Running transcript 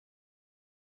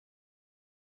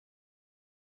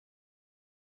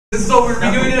This is what we're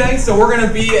going to be doing today. So we're going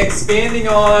to be expanding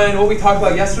on what we talked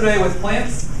about yesterday with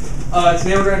plants.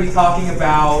 Today we're going to be talking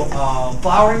about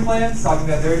flowering plants, talking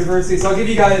about their diversity. So I'll give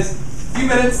you guys a few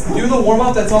minutes to do the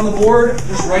warm-up that's on the board.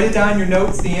 Just write it down, your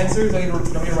notes, the answers. Don't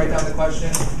need to write down the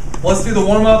question. Let's do the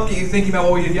warm-up, get you thinking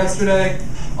about what we did yesterday.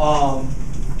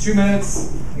 2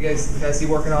 minutes. You guys keep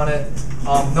working on it.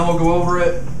 Then we'll go over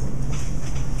it.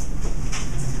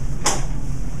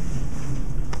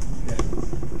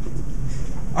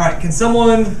 All right, can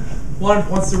someone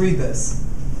wants to read this?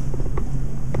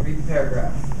 Read the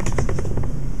paragraph.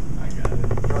 I got it. You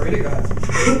want to read it? Go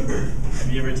ahead.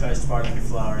 Have you ever touched part of your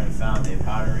flower and found a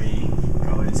powdery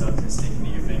colored substance sticking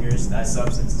to your fingers? That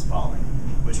substance is pollen,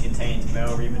 which contains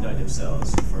male reproductive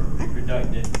cells. For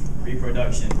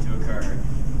reproduction to occur,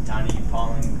 tiny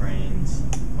pollen grains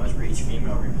must reach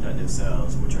female reproductive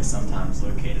cells, which are sometimes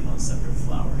located on separate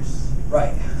flowers.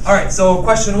 Right. All right, so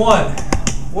question 1.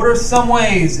 What are some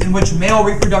ways in which male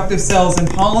reproductive cells in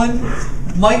pollen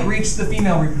might reach the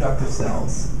female reproductive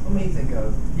cells? What do you think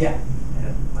of? Yeah.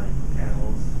 Like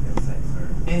animals, insects, or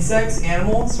Insects,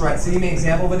 animals, right. So give me an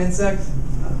example of an insect.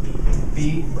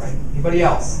 Bee, right. Anybody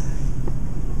else?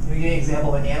 Can we get an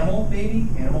example of an animal, maybe?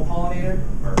 Animal pollinator?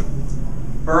 bird.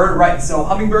 Bird, right. So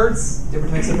hummingbirds,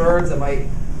 different types of birds that might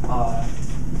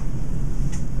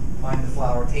find the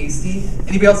flower tasty.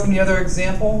 Anybody else give me another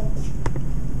example?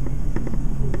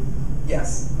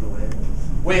 Yes. The wind.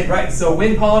 Wind, right. So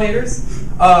wind pollinators.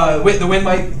 The wind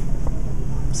might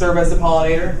serve as the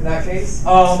pollinator in that case.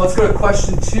 Let's go to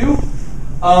question 2.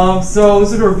 So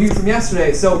this is a review from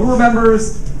yesterday. So who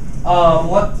remembers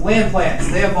land plants?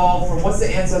 They evolved from, what's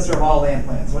the ancestor of all land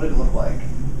plants? What did it look like?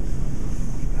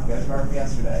 You guys remember from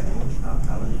yesterday?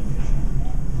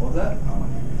 What was that?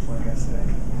 What yesterday?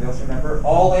 Anybody else remember?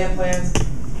 All land plants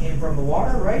came from the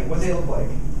water, right? What did they look like?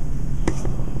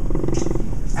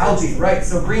 Algae, right,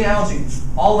 so green algae.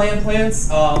 All land plants,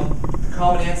 the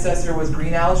common ancestor was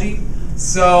green algae.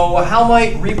 So how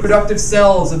might reproductive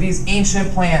cells of these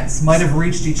ancient plants might have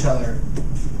reached each other?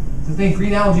 So think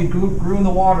green algae grew in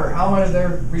the water. How might have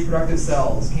their reproductive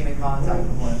cells came in contact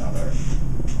with one another?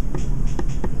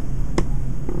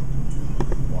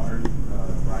 Water,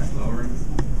 rise lowering.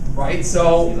 Right,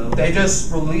 so they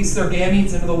just released their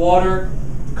gametes into the water.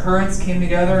 Currents came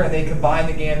together and they combined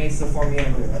the gametes to form the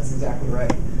embryo. That's exactly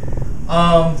right.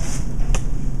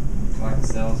 Like the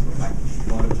cells like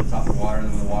float up to the top of the water, and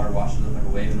then when the water washes up like a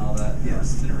wave and all that,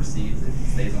 Yes. then it recedes, it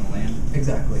stays on the land.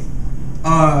 Exactly.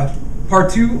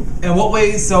 Part 2, in what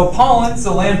ways? So pollen,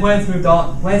 so land plants moved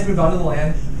on to the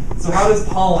land. So how does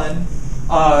pollen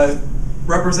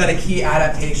represent a key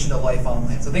adaptation to life on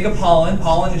land? So think of pollen.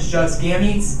 Pollen is just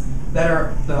gametes that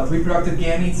are the reproductive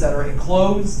gametes that are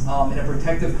enclosed in a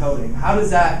protective coating. How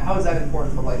is that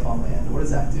important for life on land? What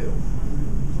does that do?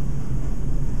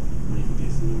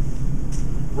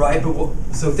 Right, but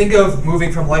so think of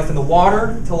moving from life in the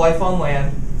water to life on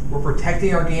land. We're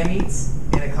protecting our gametes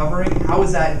in a covering. How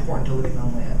is that important to living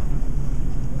on land?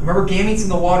 Remember, gametes in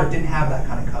the water didn't have that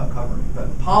kind of covering,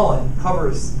 but pollen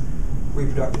covers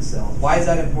reproductive cells. Why is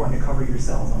that important to cover your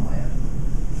cells on land?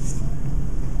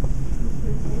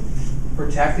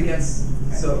 Protect against,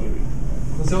 so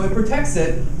it protects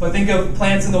it, but think of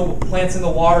plants in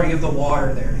the water. You have the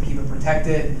water there to keep it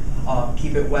protected,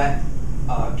 keep it wet.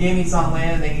 Gametes on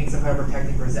land, they need some kind of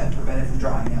protecting to prevent it from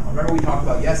drying out. Remember we talked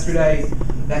about yesterday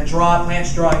that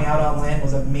plants drying out on land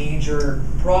was a major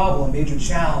problem, major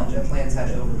challenge that plants had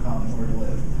to overcome in order to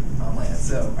live on land.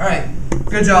 So, all right,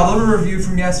 good job. A little review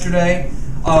from yesterday.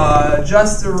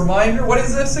 Just a reminder, what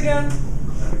is this again?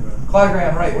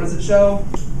 Cladogram, right. What does it show?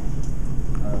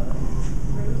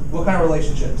 What kind of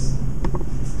relationships?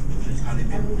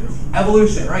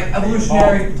 Evolution, right?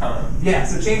 Evolutionary. Yeah,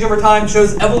 so change over time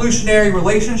shows evolutionary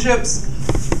relationships.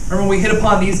 Remember when we hit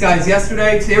upon these guys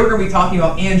yesterday? Today we're going to be talking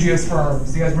about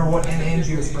angiosperms. Do you guys remember what an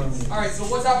angiosperm is? All right, so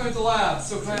what's happening with the lab?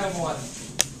 So can I have one?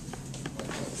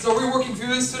 So we're working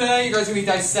through this today. You guys are going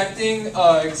to be dissecting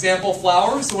example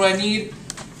flowers. So what I need,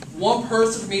 one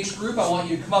person from each group. I want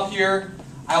you to come up here.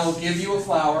 I will give you a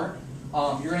flower.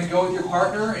 You're going to go with your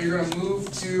partner, and you're going to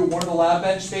move to one of the lab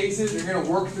bench spaces. You're going to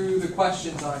work through the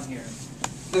questions on here.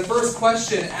 The first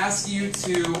question asks you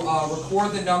to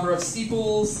record the number of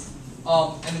sepals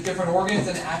and the different organs,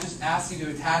 and it just asks you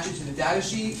to attach it to the data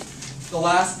sheet. The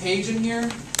last page in here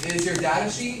is your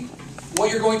data sheet.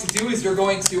 What you're going to do is you're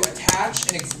going to attach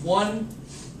one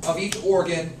of each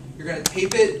organ. You're going to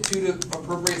tape it to the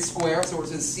appropriate square. So where it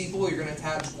says sepal, you're going to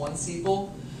attach one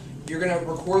sepal. You're going to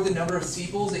record the number of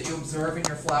sepals that you observe in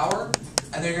your flower,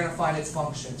 and then you're going to find its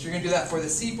function. So you're going to do that for the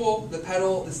sepal, the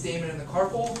petal, the stamen, and the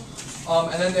carpel.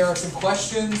 And then there are some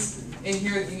questions in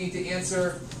here that you need to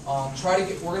answer. Try to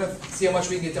get. We're gonna see how much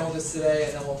we can get done with this today,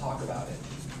 and then we'll talk about it.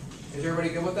 Is everybody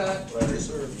good with that? Yes,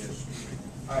 sir. Yes.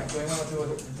 All right. So anyone want to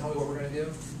tell me what we're gonna do? Do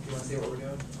you want to say what we're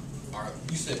doing? All right.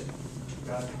 You said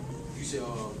Got it.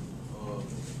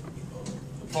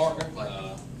 a partner, like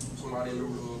somebody in the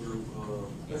group.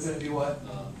 It's gonna do what?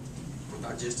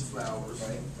 Digestive flowers.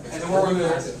 Right. And then what we're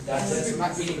gonna do? That's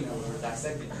not eating them, we're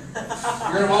dissecting them.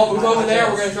 We're gonna move over there.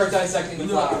 We're gonna start dissecting the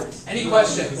flowers. Any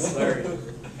questions?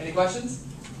 Any questions?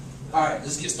 All right.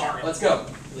 Let's get started. Let's go.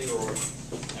 Leroy.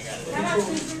 I got it.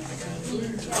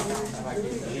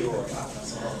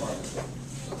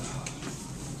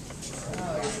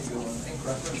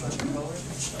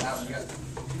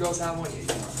 You girls have one?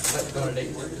 Let's go to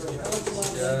date.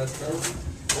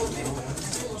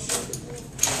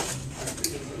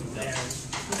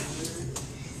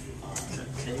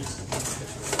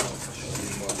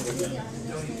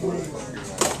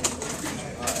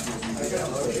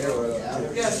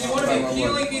 Yeah, so you want to be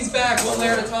peeling these back one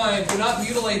layer at a time. Do not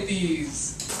mutilate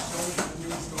these.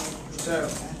 So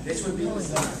this would be the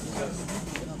sign.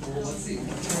 Let's see.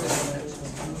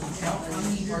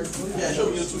 Yeah, show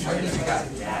me your two shirts.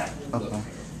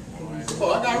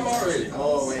 Oh, I got them already.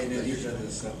 Oh wait, no, these are the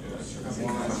stuff.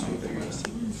 1, 2,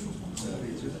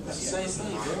 3. Same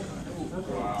thing, bro.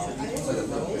 Wow.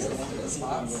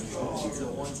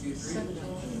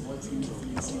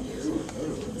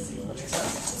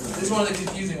 This is one of the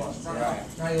confusing ones. Right.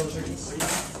 Tiny little chickens.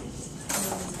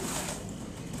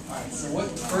 Alright, so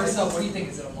first up, what do you think?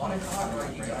 Is it a monocot or a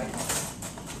eukaryote?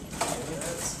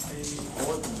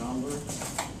 What number?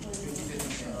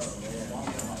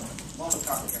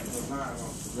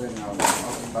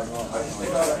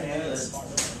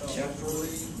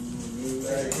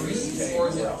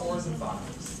 Fours and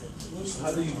fives.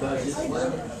 How do you digest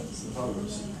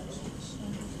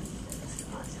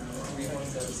Three ones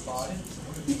that are spotted.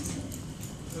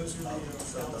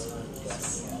 Yes,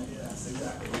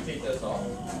 exactly. We take those off.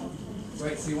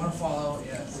 Right, so you want to follow,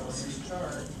 yeah, so here's your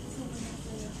chart.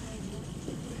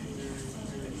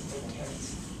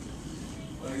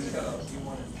 You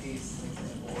want to paste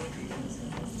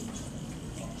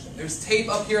There's tape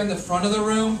up here in the front of the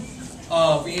room.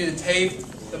 We need to tape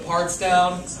the parts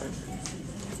down.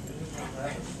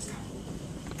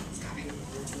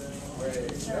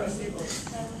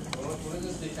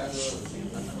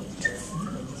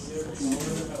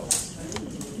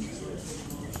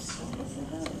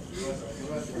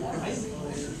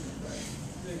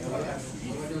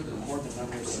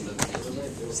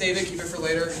 Save it, keep it for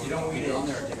later. You don't need it on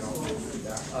there.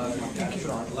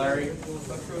 Larry. Do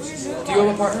you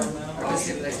have a partner? What's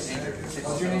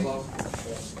your name?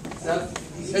 Seth?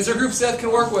 It's our group Seth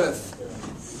can work with.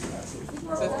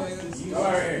 Seth, there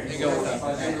you go with that.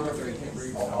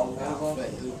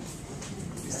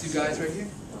 These two guys right here.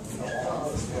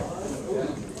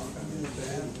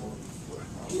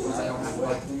 You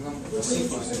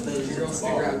girls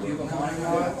figure out, do you have a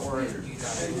monocot or do you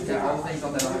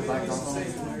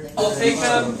I'll take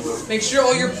them. Make sure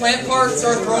all your plant parts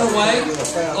are thrown away.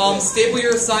 Staple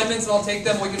your assignments and I'll take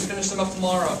them. We can finish them up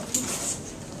tomorrow.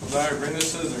 Larry, bring the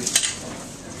scissors.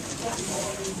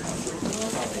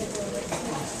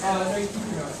 No, you keep your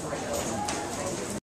notes right now.